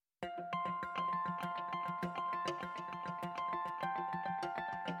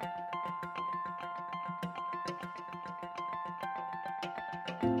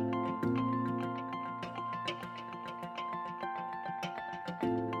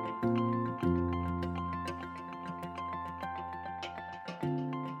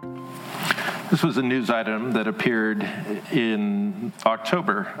This was a news item that appeared in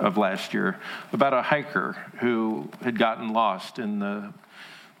October of last year about a hiker who had gotten lost in the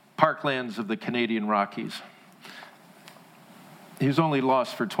parklands of the Canadian Rockies. He was only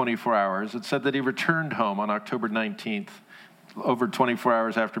lost for 24 hours. It said that he returned home on October 19th, over 24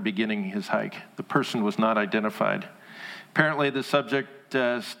 hours after beginning his hike. The person was not identified. Apparently, the subject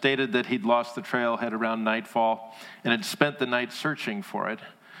stated that he'd lost the trailhead around nightfall and had spent the night searching for it.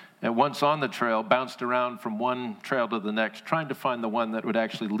 And once on the trail, bounced around from one trail to the next, trying to find the one that would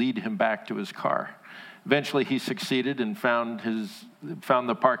actually lead him back to his car. Eventually, he succeeded and found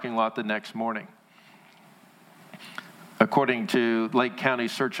the parking lot the next morning. According to Lake County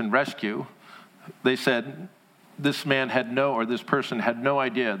Search and Rescue, they said this person had no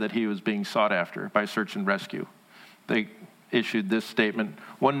idea that he was being sought after by Search and Rescue. They issued this statement: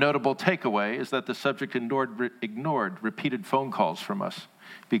 "One notable takeaway is that the subject ignored repeated phone calls from us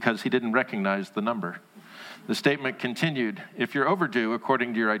because he didn't recognize the number." The statement continued, "If you're overdue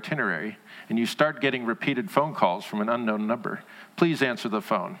according to your itinerary and you start getting repeated phone calls from an unknown number, please answer the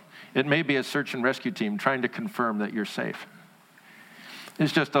phone. It may be a search and rescue team trying to confirm that you're safe."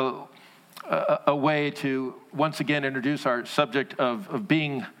 It's just a way to once again introduce our subject of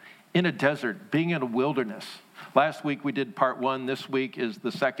being in a desert, being in a wilderness. Last week we did part one. This week is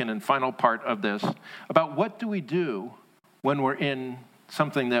the second and final part of this, about what do we do when we're in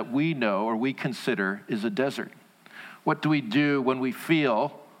something that we know or we consider is a desert. What do we do when we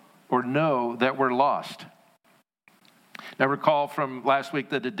feel or know that we're lost? Now, recall from last week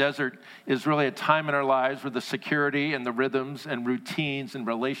that a desert is really a time in our lives where the security and the rhythms and routines and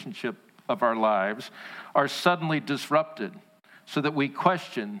relationship of our lives are suddenly disrupted so that we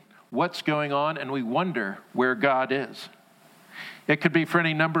question what's going on and we wonder where God is. It could be for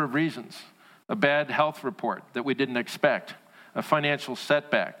any number of reasons: a bad health report that we didn't expect, a financial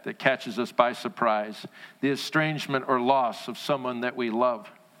setback that catches us by surprise, the estrangement or loss of someone that we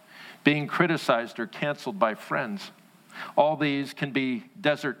love, being criticized or canceled by friends. All these can be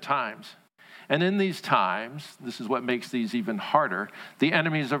desert times. And in these times, this is what makes these even harder, the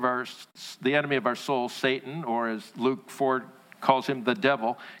enemy of our soul, Satan, or as Luke 4 calls him, the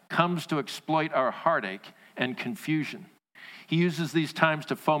devil, comes to exploit our heartache and confusion. He uses these times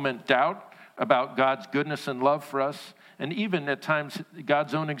to foment doubt about God's goodness and love for us, and even at times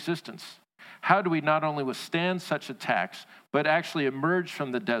God's own existence. How do we not only withstand such attacks, but actually emerge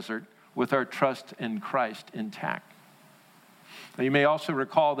from the desert with our trust in Christ intact? Now, you may also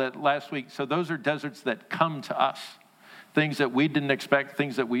recall that last week, so those are deserts that come to us. Things that we didn't expect,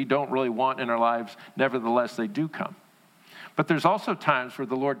 things that we don't really want in our lives, nevertheless, they do come. But there's also times where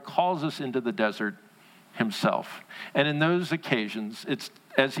the Lord calls us into the desert himself. And in those occasions, it's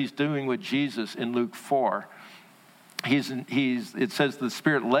as he's doing with Jesus in Luke 4, it says the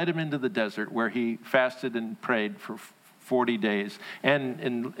Spirit led him into the desert where he fasted and prayed for 40 days. And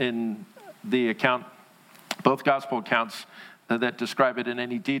in the account, both gospel accounts that describe it in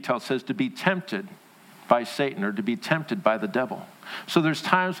any detail, it says to be tempted by Satan or to be tempted by the devil. So there's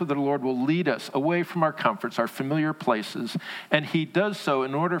times where the Lord will lead us away from our comforts, our familiar places, and he does so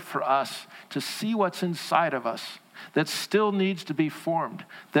in order for us to see what's inside of us that still needs to be formed,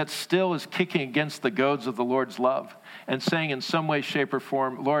 that still is kicking against the goads of the Lord's love and saying in some way, shape, or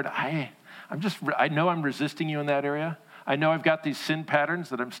form, Lord, I know I'm resisting you in that area. I know I've got these sin patterns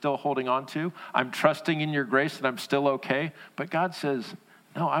that I'm still holding on to. I'm trusting in your grace that I'm still okay. But God says,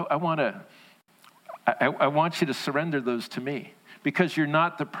 no, I want you to surrender those to me, because you're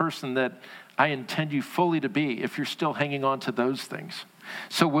not the person that I intend you fully to be if you're still hanging on to those things.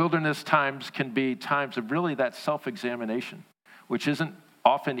 So wilderness times can be times of really that self-examination, which isn't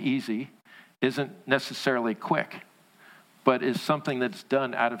often easy, isn't necessarily quick, but is something that's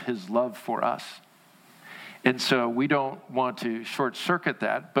done out of his love for us. And so we don't want to short-circuit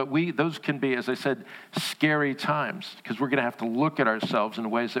that, but those can be, as I said, scary times, because we're going to have to look at ourselves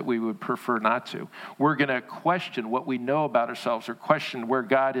in ways that we would prefer not to. We're going to question what we know about ourselves or question where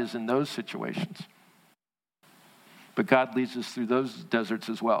God is in those situations. But God leads us through those deserts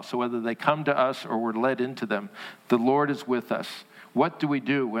as well. So whether they come to us or we're led into them, the Lord is with us. What do we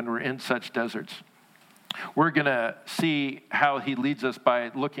do when we're in such deserts? We're going to see how he leads us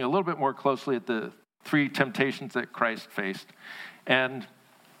by looking a little bit more closely at the 3 temptations that Christ faced. And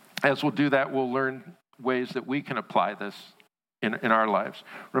as we'll do that, we'll learn ways that we can apply this in our lives.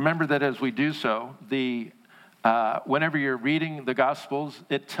 Remember that as we do so, whenever you're reading the Gospels,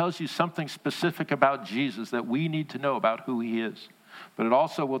 it tells you something specific about Jesus that we need to know about who he is. But it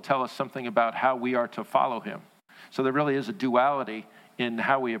also will tell us something about how we are to follow him. So there really is a duality in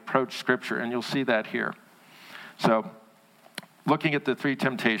how we approach Scripture, and you'll see that here. So looking at the three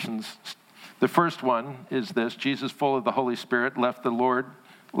temptations, the first one is this: Jesus, full of the Holy Spirit, left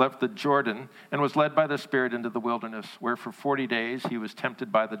the Jordan and was led by the Spirit into the wilderness, where for 40 days he was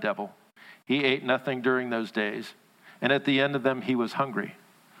tempted by the devil. He ate nothing during those days, and at the end of them he was hungry.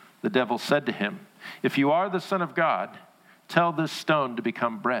 The devil said to him, "If you are the Son of God, tell this stone to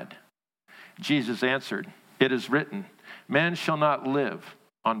become bread." Jesus answered, "It is written, man shall not live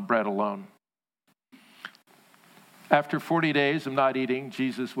on bread alone." After 40 days of not eating,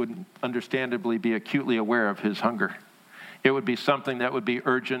 Jesus would understandably be acutely aware of his hunger. It would be something that would be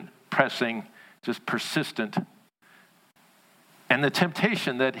urgent, pressing, just persistent. And the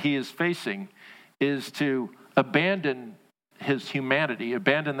temptation that he is facing is to abandon his humanity,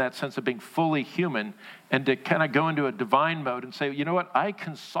 abandon that sense of being fully human, and to kind of go into a divine mode and say, you know what, I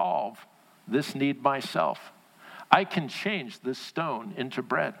can solve this need myself. I can change this stone into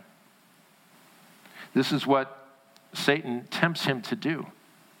bread. This is what Satan tempts him to do.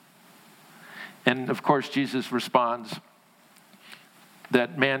 And of course, Jesus responds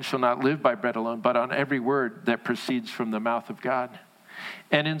that man shall not live by bread alone, but on every word that proceeds from the mouth of God.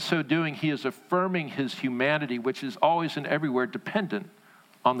 And in so doing, he is affirming his humanity, which is always and everywhere dependent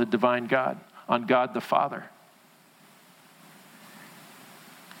on the divine God, on God the Father.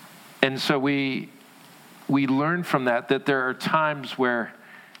 And so we learn from that there are times where,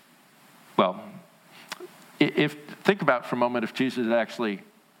 think about for a moment if Jesus had actually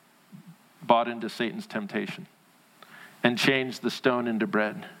bought into Satan's temptation and changed the stone into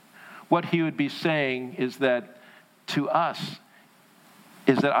bread. What he would be saying is that to us,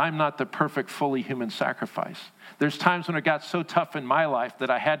 is that I'm not the perfect, fully human sacrifice. There's times when it got so tough in my life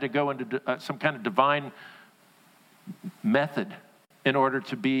that I had to go into some kind of divine method in order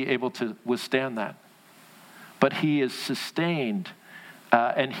to be able to withstand that. But he is sustained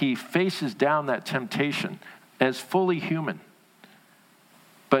and he faces down that temptation as fully human,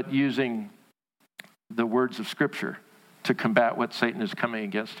 but using the words of Scripture to combat what Satan is coming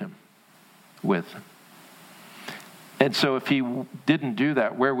against him with. And so if he didn't do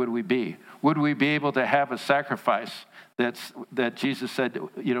that, where would we be? Would we be able to have a sacrifice that Jesus said,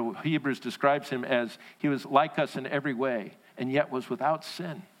 Hebrews describes him as he was like us in every way and yet was without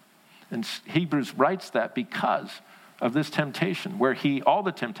sin. And Hebrews writes that because of this temptation, where all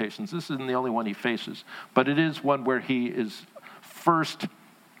the temptations, this isn't the only one he faces, but it is one where he is first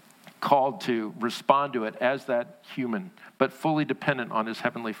called to respond to it as that human, but fully dependent on his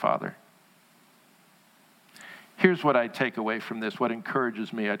heavenly Father. Here's what I take away from this, what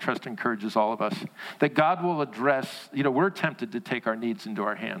encourages me, I trust encourages all of us, that God will address, we're tempted to take our needs into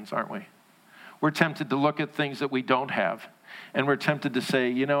our hands, aren't we? We're tempted to look at things that we don't have, and we're tempted to say,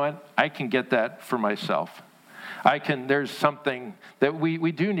 you know what, I can get that for myself. There's something that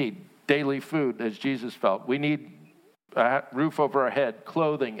we do need, daily food, as Jesus felt. We need a roof over our head,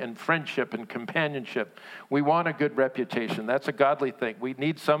 clothing, and friendship and companionship. We want a good reputation. That's a godly thing. We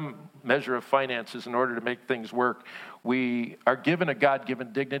need some measure of finances in order to make things work. We are given a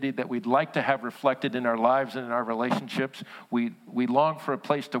God-given dignity that we'd like to have reflected in our lives and in our relationships. We long for a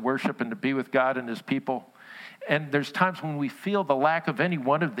place to worship and to be with God and his people. And there's times when we feel the lack of any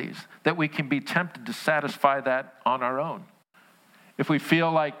one of these, that we can be tempted to satisfy that on our own. If we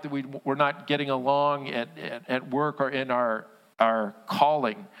feel like we're not getting along at work or in our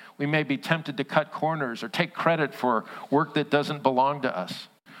calling, we may be tempted to cut corners or take credit for work that doesn't belong to us.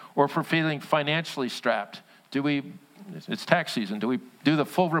 Or if we're feeling financially strapped, it's tax season, do we do the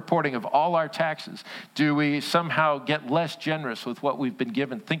full reporting of all our taxes? Do we somehow get less generous with what we've been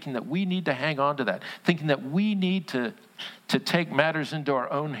given, thinking that we need to hang on to that, thinking that we need to take matters into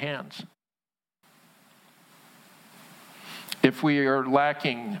our own hands? If we are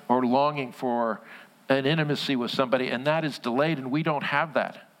lacking or longing for an intimacy with somebody and that is delayed and we don't have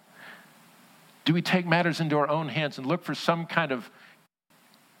that, do we take matters into our own hands and look for some kind of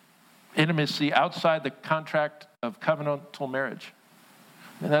intimacy outside the contract of covenantal marriage?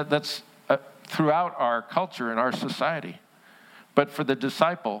 And that's throughout our culture and our society. But for the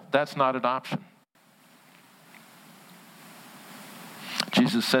disciple, that's not an option.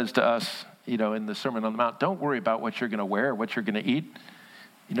 Jesus says to us, in the Sermon on the Mount, don't worry about what you're going to wear, what you're going to eat.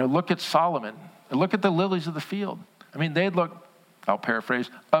 Look at Solomon. Look at the lilies of the field. They look, I'll paraphrase,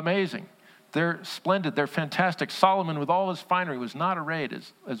 amazing. They're splendid. They're fantastic. Solomon, with all his finery, was not arrayed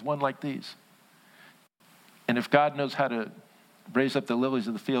as one like these. And if God knows how to raise up the lilies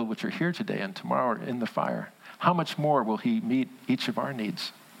of the field, which are here today and tomorrow are in the fire, how much more will he meet each of our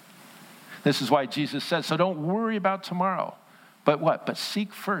needs? This is why Jesus says, so don't worry about tomorrow. But what? But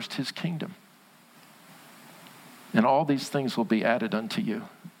seek first his kingdom. And all these things will be added unto you.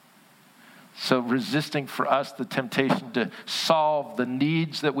 So resisting for us the temptation to solve the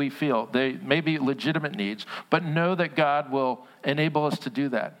needs that we feel. They may be legitimate needs, but know that God will enable us to do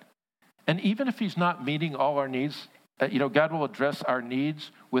that. And even if he's not meeting all our needs, God will address our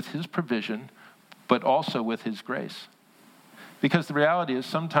needs with his provision, but also with his grace. Because the reality is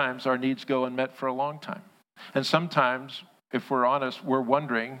sometimes our needs go unmet for a long time. And sometimes, if we're honest, we're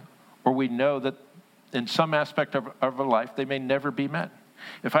wondering, or we know that in some aspect of our life, they may never be met.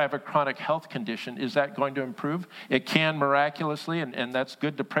 If I have a chronic health condition, is that going to improve? It can miraculously, and that's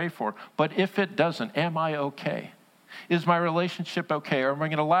good to pray for. But if it doesn't, am I okay? Is my relationship okay? Or am I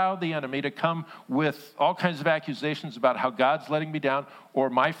going to allow the enemy to come with all kinds of accusations about how God's letting me down, or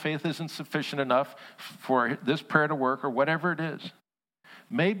my faith isn't sufficient enough for this prayer to work, or whatever it is?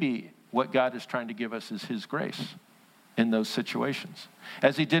 Maybe what God is trying to give us is his grace in those situations.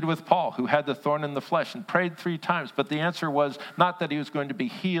 As he did with Paul, who had the thorn in the flesh and prayed 3 times. But the answer was not that he was going to be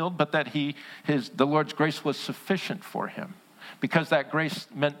healed, but that the Lord's grace was sufficient for him. Because that grace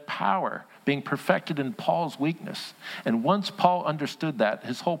meant power, being perfected in Paul's weakness. And once Paul understood that,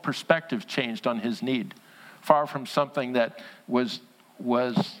 his whole perspective changed on his need. Far from something that was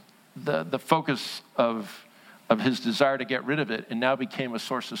the focus of his desire to get rid of it, and now became a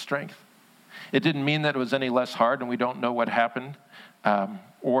source of strength. It didn't mean that it was any less hard, and we don't know what happened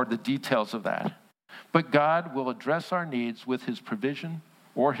or the details of that. But God will address our needs with his provision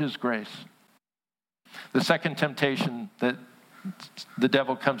or his grace. The second temptation that the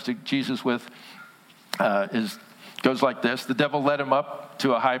devil comes to Jesus with goes like this. The devil led him up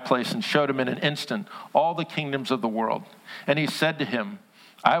to a high place and showed him in an instant all the kingdoms of the world. And he said to him,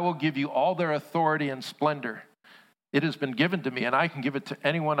 I will give you all their authority and splendor. It has been given to me, and I can give it to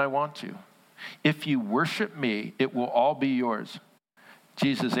anyone I want to. If you worship me, it will all be yours.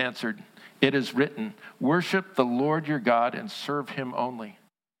 Jesus answered, it is written, worship the Lord your God and serve him only.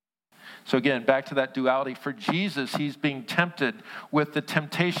 So again, back to that duality. For Jesus, he's being tempted with the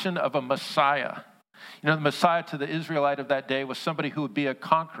temptation of a Messiah. The Messiah to the Israelite of that day was somebody who would be a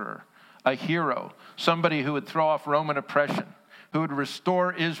conqueror, a hero, somebody who would throw off Roman oppression, who would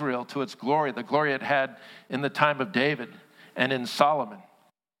restore Israel to its glory, the glory it had in the time of David and in Solomon.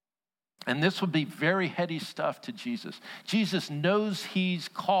 And this would be very heady stuff to Jesus. Jesus knows he's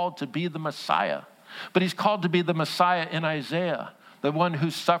called to be the Messiah, but he's called to be the Messiah in Isaiah, the one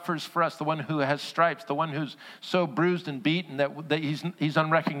who suffers for us, the one who has stripes, the one who's so bruised and beaten that he's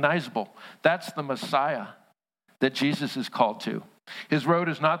unrecognizable. That's the Messiah that Jesus is called to. His road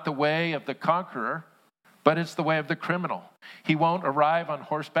is not the way of the conqueror, but it's the way of the criminal. He won't arrive on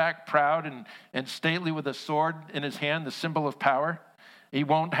horseback, proud and stately with a sword in his hand, the symbol of power. He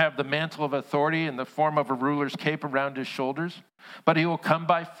won't have the mantle of authority in the form of a ruler's cape around his shoulders, but he will come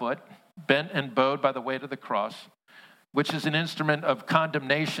by foot, bent and bowed by the weight of the cross, which is an instrument of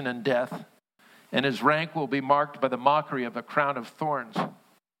condemnation and death, and his rank will be marked by the mockery of a crown of thorns.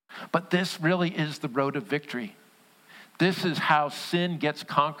 But this really is the road of victory. This is how sin gets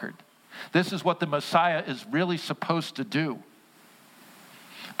conquered. This is what the Messiah is really supposed to do.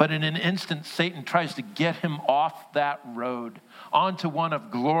 But in an instant, Satan tries to get him off that road onto one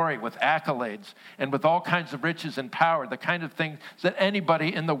of glory with accolades and with all kinds of riches and power, the kind of things that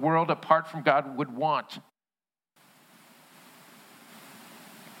anybody in the world apart from God would want.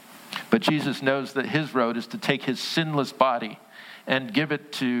 But Jesus knows that his road is to take his sinless body and give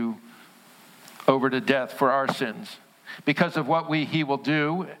it over to death for our sins. Because of what he will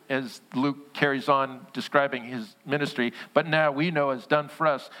do, as Luke carries on describing his ministry, but now we know is done for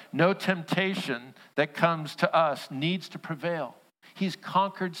us. No temptation that comes to us needs to prevail. He's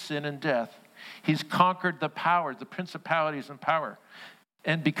conquered sin and death. He's conquered the powers, the principalities and power.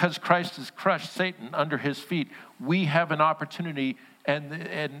 And because Christ has crushed Satan under his feet, we have an opportunity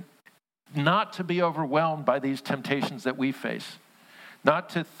and not to be overwhelmed by these temptations that we face. Not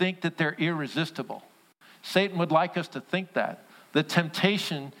to think that they're irresistible. Satan would like us to think that. The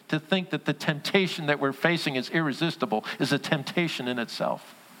temptation to think that the temptation that we're facing is irresistible is a temptation in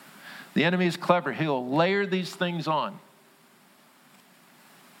itself. The enemy is clever. He'll layer these things on.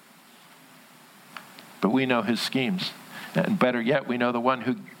 But we know his schemes. And better yet, we know the one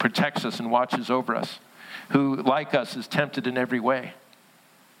who protects us and watches over us, who, like us, is tempted in every way.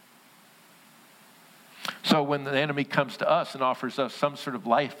 So when the enemy comes to us and offers us some sort of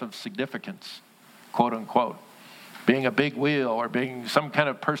life of significance, quote unquote, being a big wheel or being some kind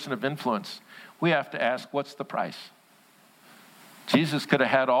of person of influence, we have to ask, what's the price? Jesus could have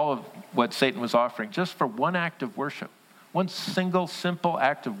had all of what Satan was offering just for one act of worship, one single, simple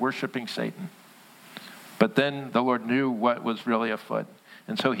act of worshiping Satan. But then the Lord knew what was really afoot.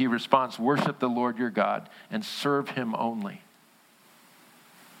 And so he responds, worship the Lord your God and serve him only.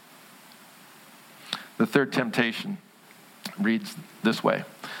 The third temptation reads this way.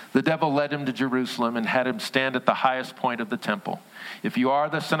 The devil led him to Jerusalem and had him stand at the highest point of the temple. If you are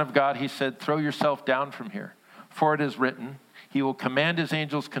the Son of God, he said, throw yourself down from here. For it is written, he will command his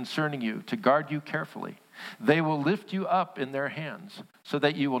angels concerning you to guard you carefully. They will lift you up in their hands so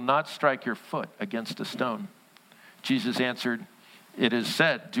that you will not strike your foot against a stone. Jesus answered, it is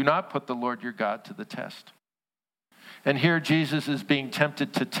said, do not put the Lord your God to the test. And here Jesus is being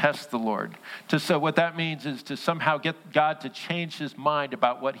tempted to test the Lord. So what that means is to somehow get God to change his mind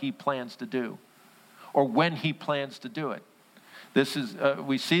about what he plans to do or when he plans to do it. This is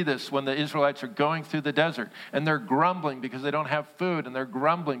we see this when the Israelites are going through the desert and they're grumbling because they don't have food and they're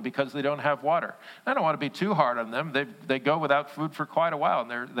grumbling because they don't have water. I don't want to be too hard on them. They go without food for quite a while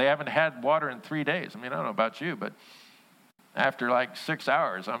and they haven't had water in 3 days. I mean, I don't know about you, but after like 6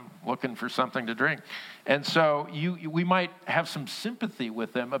 hours, I'm looking for something to drink. And so we might have some sympathy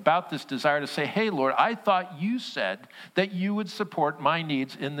with them about this desire to say, hey, Lord, I thought you said that you would support my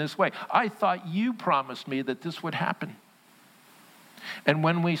needs in this way. I thought you promised me that this would happen. And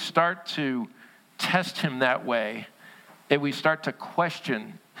when we start to test him that way, and we start to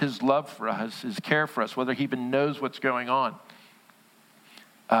question his love for us, his care for us, whether he even knows what's going on,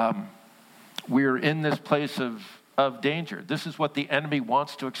 we're in this place of danger. This is what the enemy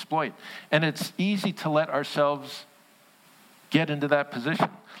wants to exploit. And it's easy to let ourselves get into that position.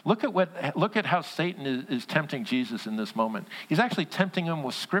 Look at how Satan is tempting Jesus in this moment. He's actually tempting him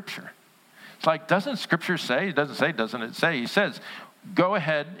with Scripture. It's like, doesn't Scripture say? It doesn't say, doesn't it say? He says, go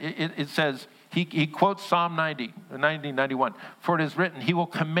ahead. It says, he quotes Psalm 91. For it is written, he will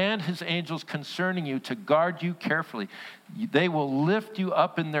command his angels concerning you to guard you carefully. They will lift you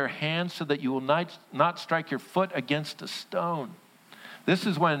up in their hands so that you will not strike your foot against a stone. This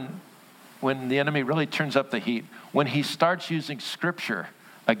is when the enemy really turns up the heat, when he starts using Scripture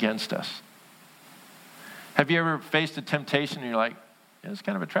against us. Have you ever faced a temptation and you're like, yeah, it's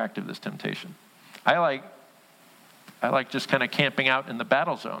kind of attractive, this temptation. I like just kind of camping out in the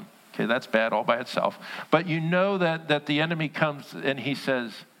battle zone. Okay, that's bad all by itself. But you know that the enemy comes and he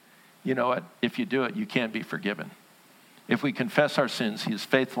says, you know what, if you do it, you can't be forgiven. If we confess our sins, he is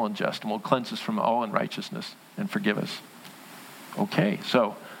faithful and just and will cleanse us from all unrighteousness and forgive us. Okay,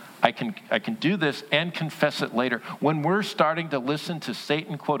 so I can do this and confess it later. When we're starting to listen to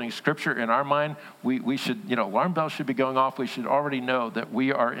Satan quoting Scripture in our mind, we should, alarm bells should be going off. We should already know that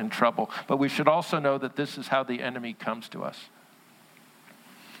we are in trouble. But we should also know that this is how the enemy comes to us.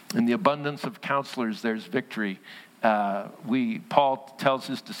 In the abundance of counselors, there's victory. Paul tells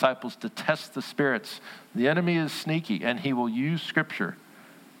his disciples to test the spirits. The enemy is sneaky, and he will use Scripture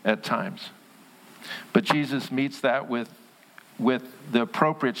at times. But Jesus meets that with the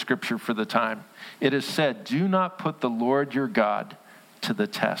appropriate Scripture for the time. It is said, do not put the Lord your God to the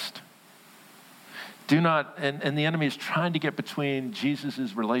test. Do not, and the enemy is trying to get between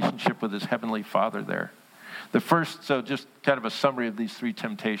Jesus' relationship with his heavenly Father there. So just kind of a summary of these three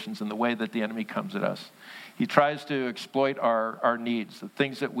temptations and the way that the enemy comes at us. He tries to exploit our needs, the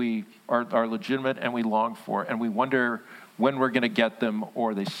things that we are legitimate and we long for, and we wonder when we're going to get them,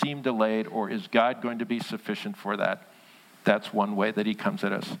 or they seem delayed, or is God going to be sufficient for that? That's one way that he comes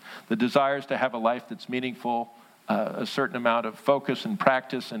at us. The desires to have a life that's meaningful, a certain amount of focus and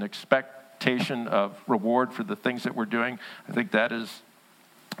practice and expectation of reward for the things that we're doing. I think that is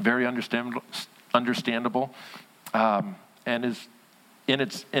very understandable, and is in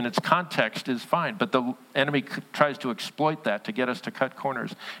its context is fine. But the enemy tries to exploit that to get us to cut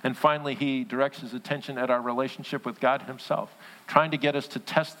corners. And finally, he directs his attention at our relationship with God himself, trying to get us to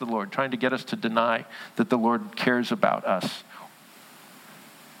test the Lord, trying to get us to deny that the Lord cares about us.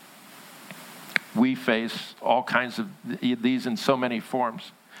 We face all kinds of these in so many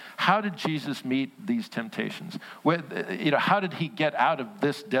forms. How did Jesus meet these temptations? How did he get out of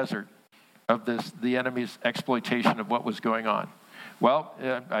this desert of the enemy's exploitation of what was going on? Well,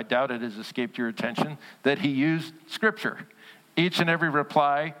 I doubt it has escaped your attention that he used Scripture. Each and every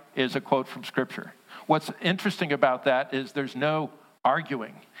reply is a quote from Scripture. What's interesting about that is there's no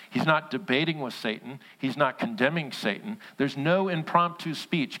arguing. He's not debating with Satan. He's not condemning Satan. There's no impromptu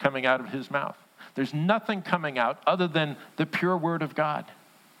speech coming out of his mouth. There's nothing coming out other than the pure word of God.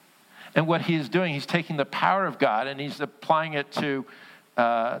 And what he is doing, he's taking the power of God and he's applying it to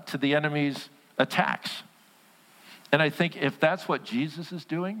the enemy's attacks. And I think if that's what Jesus is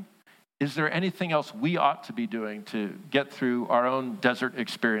doing, is there anything else we ought to be doing to get through our own desert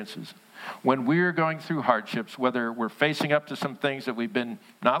experiences? When we're going through hardships, whether we're facing up to some things that we've been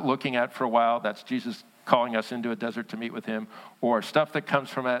not looking at for a while, that's Jesus calling us into a desert to meet with him, or stuff that comes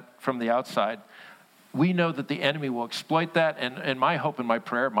from the outside, we know that the enemy will exploit that. And my hope and my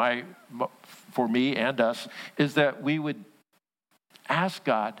prayer, for me and us, is that we would ask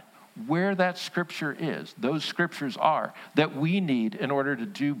God where that scripture is, those scriptures are, that we need in order to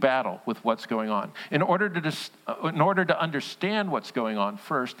do battle with what's going on, in order to understand what's going on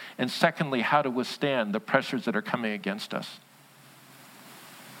first, and secondly, how to withstand the pressures that are coming against us.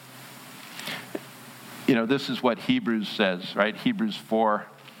 This is what Hebrews says, right? Hebrews 4,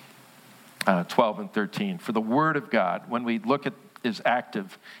 12 and 13. For the word of God, when we look at, is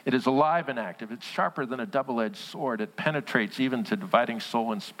active. It is alive and active. It's sharper than a double-edged sword. It penetrates even to dividing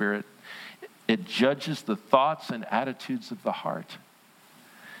soul and spirit. It judges the thoughts and attitudes of the heart.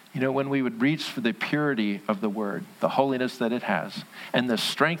 When we would reach for the purity of the word, the holiness that it has, and the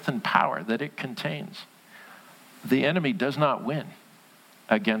strength and power that it contains, the enemy does not win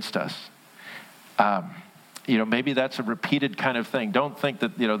against us. Maybe that's a repeated kind of thing. Don't think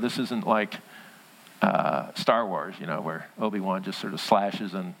that, this isn't like Star Wars, where Obi-Wan just sort of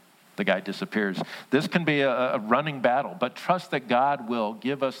slashes and the guy disappears. This can be a running battle, but trust that God will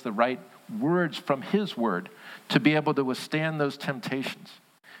give us the right words from his word to be able to withstand those temptations.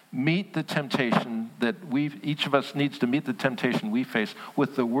 Meet the temptation that each of us needs to meet the temptation we face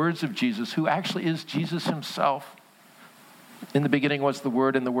with the words of Jesus, who actually is Jesus himself. In the beginning was the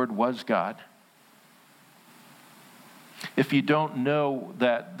Word, and the Word was God. If you don't know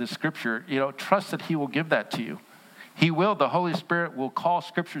that the scripture, trust that he will give that to you. He will. The Holy Spirit will call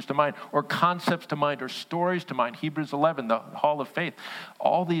scriptures to mind, or concepts to mind, or stories to mind. Hebrews 11, the Hall of Faith.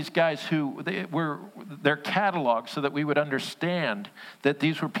 All these guys they're cataloged so that we would understand that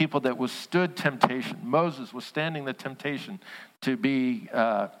these were people that withstood temptation. Moses was standing the temptation to be,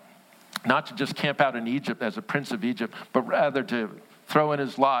 not to just camp out in Egypt as a prince of Egypt, but rather to throw in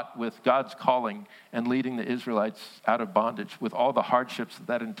his lot with God's calling and leading the Israelites out of bondage with all the hardships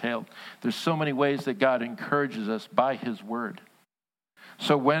that entailed. There's so many ways that God encourages us by his word.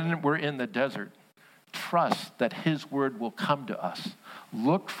 So when we're in the desert, trust that his word will come to us.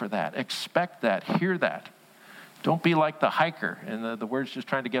 Look for that. Expect that. Hear that. Don't be like the hiker and the word's just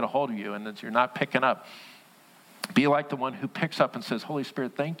trying to get a hold of you and that you're not picking up. Be like the one who picks up and says, Holy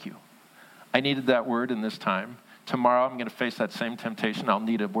Spirit, thank you. I needed that word in this time. Tomorrow I'm going to face that same temptation. I'll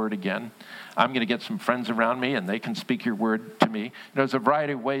need a word again. I'm going to get some friends around me and they can speak your word to me. There's a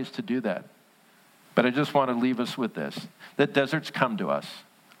variety of ways to do that. But I just want to leave us with this, that deserts come to us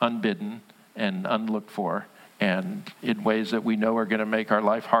unbidden and unlooked for, and in ways that we know are going to make our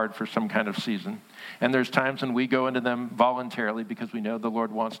life hard for some kind of season. And there's times when we go into them voluntarily because we know the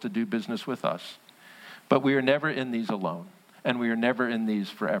Lord wants to do business with us. But we are never in these alone, and we are never in these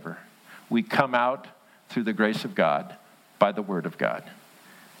forever. We come out through the grace of God, by the word of God.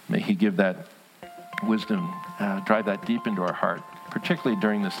 May he give that wisdom, drive that deep into our heart, particularly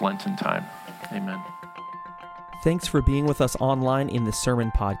during this Lenten time. Amen. Thanks for being with us online in the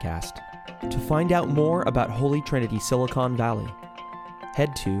Sermon Podcast. To find out more about Holy Trinity Silicon Valley,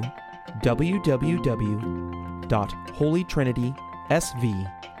 head to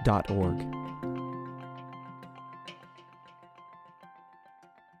www.holytrinitysv.org.